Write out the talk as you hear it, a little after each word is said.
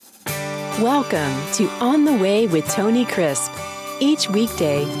Welcome to On the Way with Tony Crisp. Each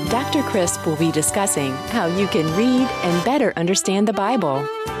weekday, Dr. Crisp will be discussing how you can read and better understand the Bible.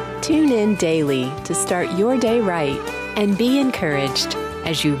 Tune in daily to start your day right and be encouraged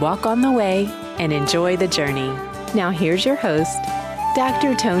as you walk on the way and enjoy the journey. Now here's your host,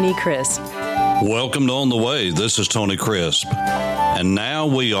 Dr. Tony Crisp. Welcome to On the Way. This is Tony Crisp. And now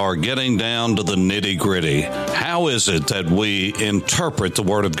we are getting down to the nitty-gritty. How is it that we interpret the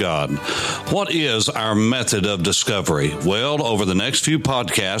Word of God? What is our method of discovery? Well, over the next few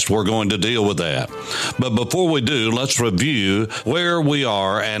podcasts, we're going to deal with that. But before we do, let's review where we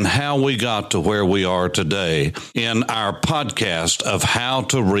are and how we got to where we are today in our podcast of how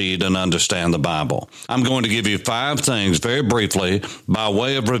to read and understand the Bible. I'm going to give you 5 things very briefly by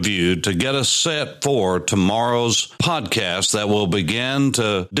way of review to get us set for tomorrow's podcast that will begin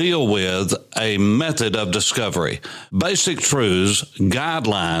to deal with a method of discovery, basic truths,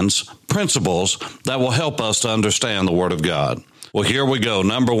 guidelines, principles that will help us to understand the Word of God. Well, here we go.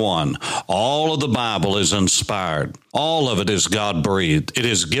 Number 1, all of the Bible is inspired. All of it is God-breathed. It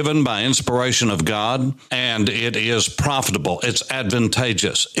is given by inspiration of God, and it is profitable. It's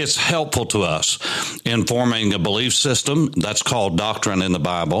advantageous. It's helpful to us in forming a belief system. That's called doctrine in the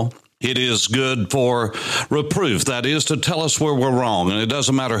Bible. It is good for reproof, that is to tell us where we're wrong. And it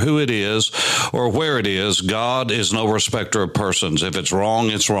doesn't matter who it is or where it is. God is no respecter of persons. If it's wrong,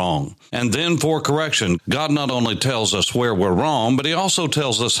 it's wrong. And then for correction, God not only tells us where we're wrong, but he also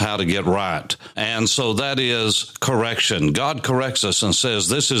tells us how to get right. And so that is correction. God corrects us and says,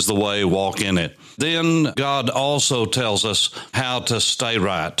 this is the way, walk in it. Then God also tells us how to stay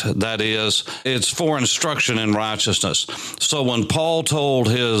right. That is, it's for instruction in righteousness. So when Paul told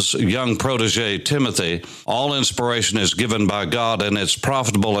his young protege, Timothy, all inspiration is given by God and it's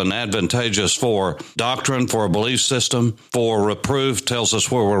profitable and advantageous for doctrine, for a belief system, for reproof, tells us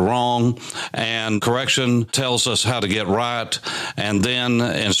where we're wrong, and correction tells us how to get right, and then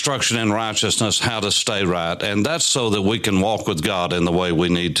instruction in righteousness, how to stay right. And that's so that we can walk with God in the way we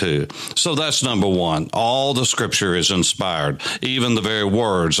need to. So that's number 1. All the Scripture is inspired. Even the very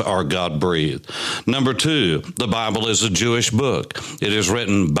words are God-breathed. Number 2, the Bible is a Jewish book. It is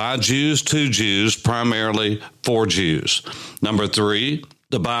written by Jews to Jews, primarily for Jews. Number 3,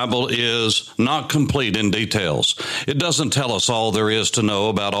 the Bible is not complete in details. It doesn't tell us all there is to know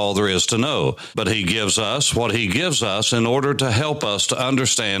about all there is to know, but he gives us what he gives us in order to help us to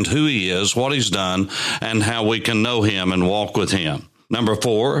understand who he is, what he's done, and how we can know him and walk with him. Number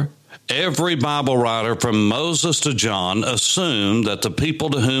 4, every Bible writer from Moses to John assumed that the people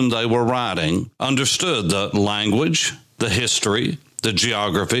to whom they were writing understood the language, the history, the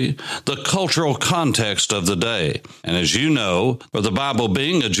geography, the cultural context of the day. And as you know, for the Bible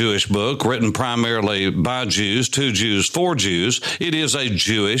being a Jewish book written primarily by Jews, to Jews, for Jews, it is a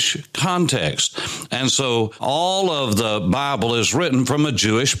Jewish context. And so all of the Bible is written from a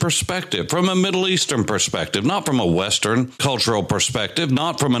Jewish perspective, from a Middle Eastern perspective, not from a Western cultural perspective,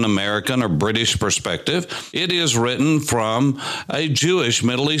 not from an American or British perspective. It is written from a Jewish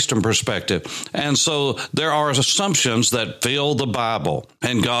Middle Eastern perspective. And so there are assumptions that fill the Bible.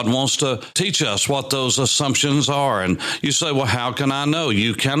 And God wants to teach us what those assumptions are. And you say, well, how can I know?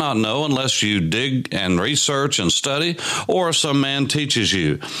 You cannot know unless you dig and research and study, or some man teaches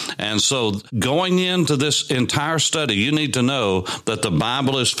you. And so going into this entire study, you need to know that the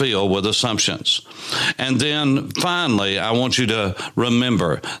Bible is filled with assumptions. And then finally, I want you to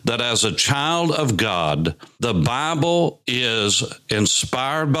remember that as a child of God, the Bible is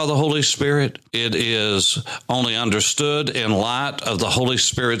inspired by the Holy Spirit. It is only understood in light of the Holy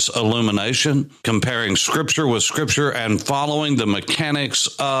Spirit's illumination, comparing Scripture with Scripture and following the mechanics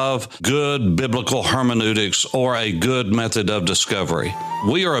of good biblical hermeneutics or a good method of discovery.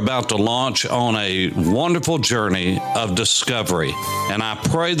 We are about to launch on a wonderful journey of discovery, and I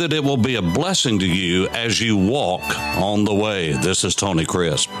pray that it will be a blessing to you as you walk on the way. This is Tony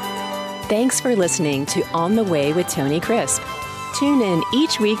Crisp. Thanks for listening to On the Way with Tony Crisp. Tune in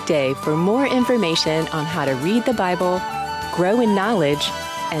each weekday for more information on how to read the Bible, grow in knowledge,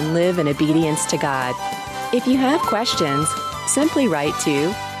 and live in obedience to God. If you have questions, simply write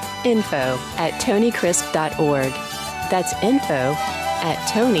to info@tonycrisp.org. That's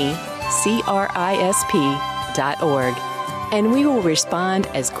info@tonycrisp.org. And we will respond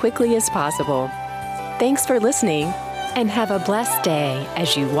as quickly as possible. Thanks for listening, and have a blessed day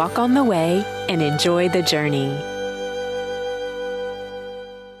as you walk on the way and enjoy the journey.